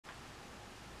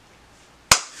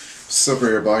What's up,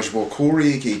 everybody? It's your boy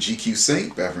Corey, aka GQ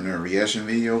Saint, back for another reaction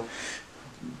video.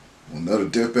 Another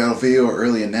Death Battle video,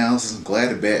 early analysis. I'm glad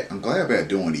about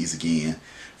doing these again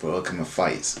for upcoming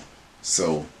fights.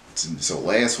 So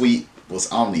last week was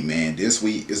Omni Man. This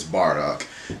week is Bardock,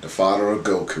 the father of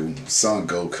Goku, son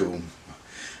Goku.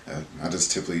 I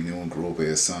just typically knew him grew up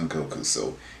as son Goku.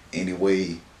 So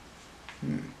anyway,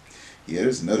 yeah,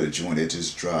 there's another joint that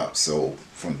just dropped. So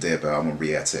from Death Battle, I'm gonna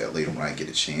react to that later when I get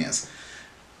a chance.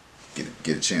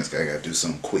 Get a chance. I gotta do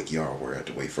some quick yard work. I have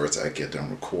to wait first I get done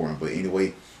recording. But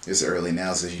anyway, it's early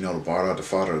analysis. You know, the Bardock, the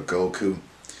father of Goku,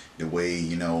 the way,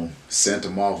 you know, sent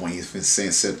him off when he's been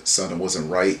saying something wasn't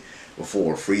right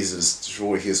before Frieza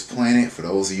destroyed his planet. For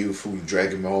those of you who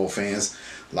Dragon Ball fans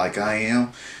like I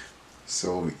am.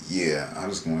 So yeah, I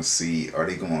just gonna see, are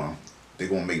they gonna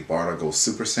make Bardock go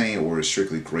Super Saiyan, or is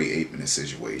strictly Great Ape in this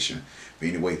situation? But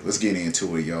anyway, let's get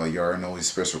into it, y'all. Y'all know his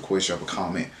special request. Drop a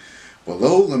comment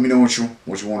below. Let me know what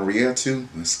you want to react to.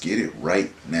 Let's get it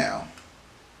right now.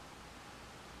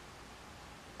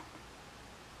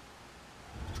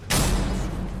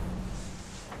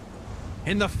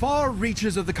 In the far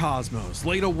reaches of the cosmos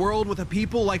laid a world with a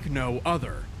people like no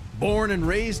other, born and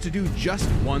raised to do just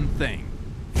one thing: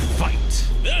 fight.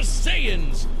 The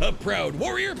Saiyans, a proud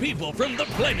warrior people from the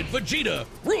planet Vegeta,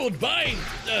 ruled by,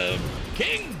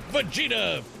 King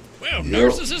Vegeta. Well,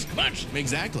 narcissist much.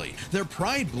 Exactly. Their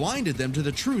pride blinded them to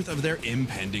the truth of their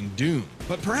impending doom.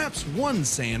 But perhaps one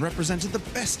Saiyan represented the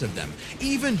best of them,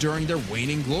 even during their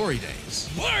waning glory days.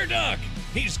 Bardock!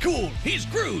 He's cool, he's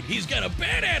crude, he's got a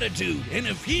bad attitude, and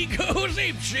if he goes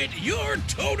apeshit, you're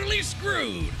totally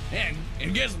screwed.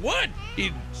 And guess what?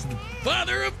 He's the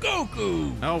father of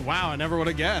Goku. Oh wow, I never would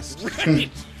have guessed.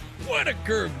 Right? What a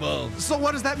curveball. So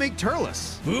what does that make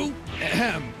Turles? Who?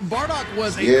 Bardock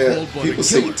was a cold-blooded people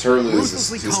say killer, Turles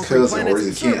is his cousin or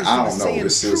his kin. I don't know.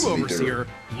 It's still true to be overseer,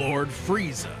 Lord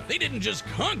Frieza. They didn't just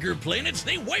conquer planets,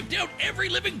 they wiped out every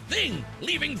living thing,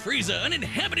 leaving Frieza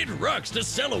uninhabited rocks to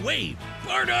sell away.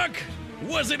 Bardock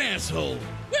was an asshole.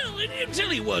 Well, until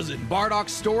he wasn't.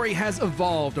 Bardock's story has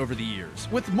evolved over the years,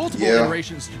 with multiple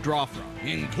iterations to draw from.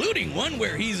 Including one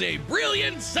where he's a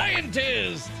brilliant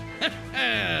scientist.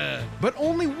 But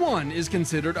only one is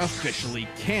considered officially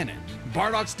canon.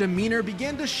 Bardock's demeanor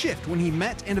began to shift when he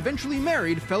met and eventually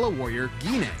married fellow warrior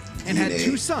Guinea, and had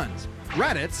two sons,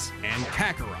 Raditz and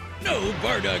Kakarot. No,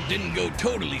 Bardock didn't go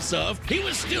totally soft. He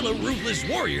was still a ruthless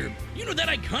warrior. You know that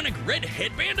iconic red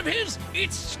headband of his?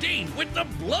 It's stained with the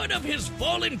blood of his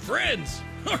fallen friends.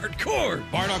 Hardcore!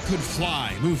 Bardock could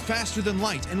fly, move faster than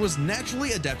light, and was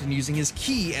naturally adept in using his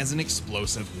ki as an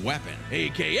explosive weapon.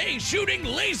 AKA shooting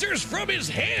lasers from his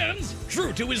hands!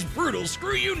 True to his brutal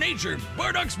screw-you nature,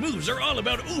 Bardock's moves are all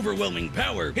about overwhelming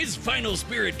power. His final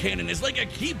spirit cannon is like a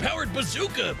ki-powered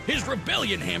bazooka. His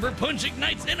rebellion hammer punch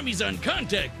ignites enemies on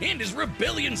contact, and his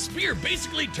rebellion spear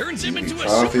basically turns him into a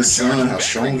supercharged his son, how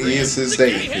strong he is his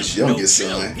day, his youngest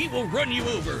son. He will run you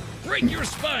over, break your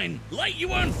spine, light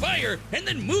you on fire, and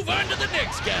then move on to the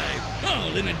next guy.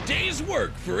 All in a day's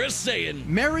work for a Saiyan.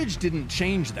 Marriage didn't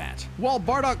change that. While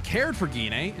Bardock cared for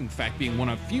Guinea, in fact being one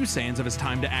of few Saiyans of his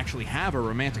time to actually have a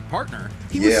romantic partner,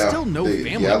 he was still no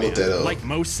family man. Like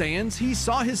most Saiyans, he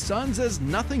saw his sons as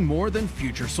nothing more than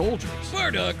future soldiers.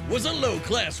 Bardock was a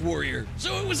low-class warrior,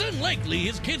 so it was unlikely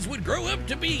his kids would grow up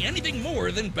to be anything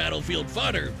more than battlefield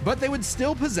fodder. But they would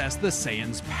still possess the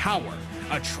Saiyans' power,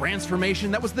 a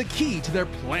transformation that was the key to their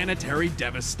planetary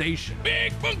devastation. Big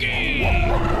Funky!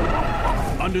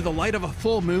 Under the light of a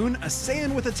full moon, a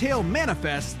Saiyan with a tail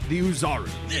manifests the Uzaru.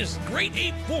 This great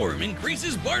ape form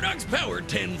increases Bardock's power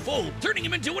tenfold, turning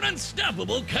him into an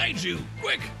unstoppable kaiju.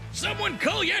 Quick, someone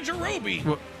call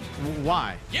Yajirobe!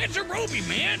 Why? Yajirobe,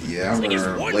 man! Yeah, I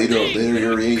remember later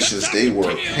variations, they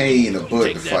were a pain in the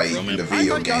butt to fight in the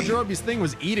video game. I thought Yajirobe's thing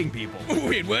was eating people.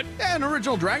 Wait, what? Yeah, in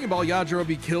original Dragon Ball,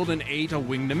 Yajirobe killed and ate a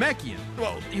winged Namekian.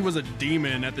 Well, he was a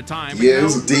demon at the time. Yeah, it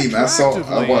was a demon.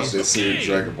 I watched that series,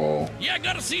 Dragon Ball. Yeah, I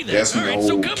gotta see that. That's from the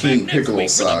whole King Piccolo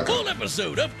saga. Full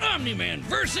episode of Omni Man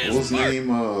versus. What was his name?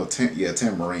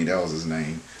 Tamarine. That was his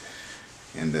name.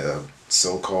 And the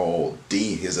so-called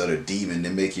his other demon,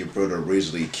 Namekian brother,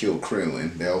 originally killed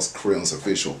Krillin. That was Krillin's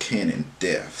official canon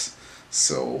deaths.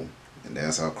 So, and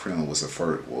that's how Krillin was the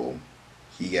first. Well,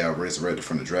 he got resurrected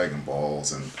from the Dragon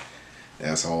Balls, and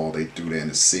that's how they threw that in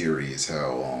the series.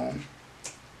 How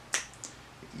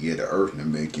the Earth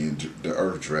Namekian, the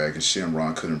Earth Dragon,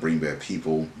 Shenron couldn't bring back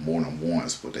people more than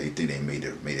once, but they think they made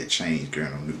a change,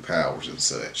 giving them new powers and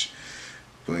such.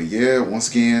 But yeah, once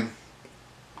again,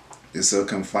 this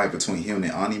upcoming fight between him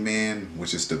and Omni Man,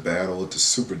 which is the battle of the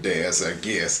super dads, I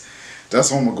guess.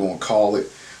 That's what I'm going to call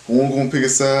it. who I'm gonna pick a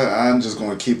side. I'm just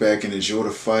gonna kick back and enjoy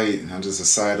the fight. And I'm just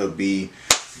excited to be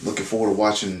looking forward to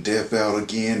watching Death Battle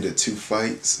again. The 2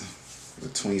 fights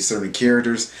between certain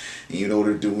characters, and you know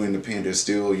they're doing independent. They're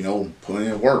still, you know, putting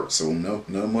in work. So not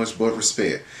much but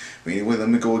respect. But anyway, let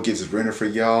me go get this render for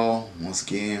y'all once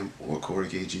again. Or Corey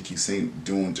GQ Sync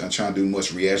I'm trying to do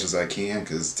much reaction as I can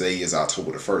because today is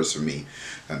October the 1st for me,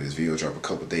 and this video dropped a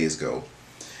couple days ago.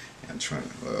 I'm trying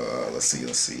to let's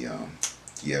see.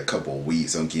 Yeah, a couple of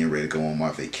weeks. I'm getting ready to go on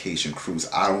my vacation cruise.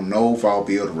 I don't know if I'll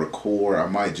be able to record. I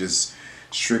might just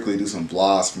strictly do some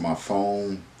vlogs from my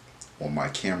phone or my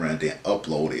camera and then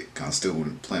upload it. I'm still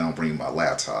planning on bringing my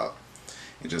laptop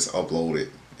and just upload it.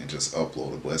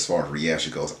 But as far as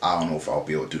reaction goes, I don't know if I'll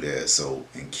be able to do that. So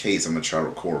in case, I'm going to try to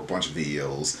record a bunch of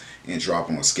videos and drop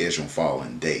on a schedule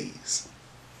following days.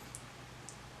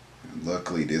 And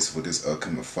luckily, for this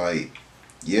upcoming fight,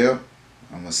 yeah,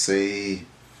 I'm going to say,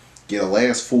 the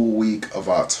last full week of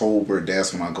October,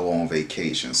 that's when I go on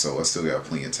vacation. So I still got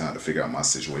plenty of time to figure out my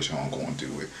situation, how I'm going to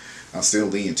do it. I'm still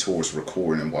leaning towards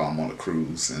recording while I'm on the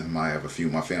cruise, and might have a few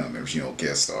of my family members, you know,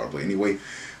 guest star. But anyway,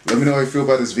 let me know how you feel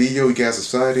about this video. You guys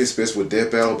excited, especially with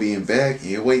Death Battle being back.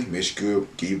 Anyway, make sure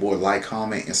give your boy a like,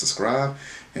 comment, and subscribe.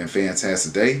 And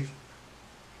fantastic day.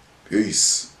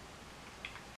 Peace.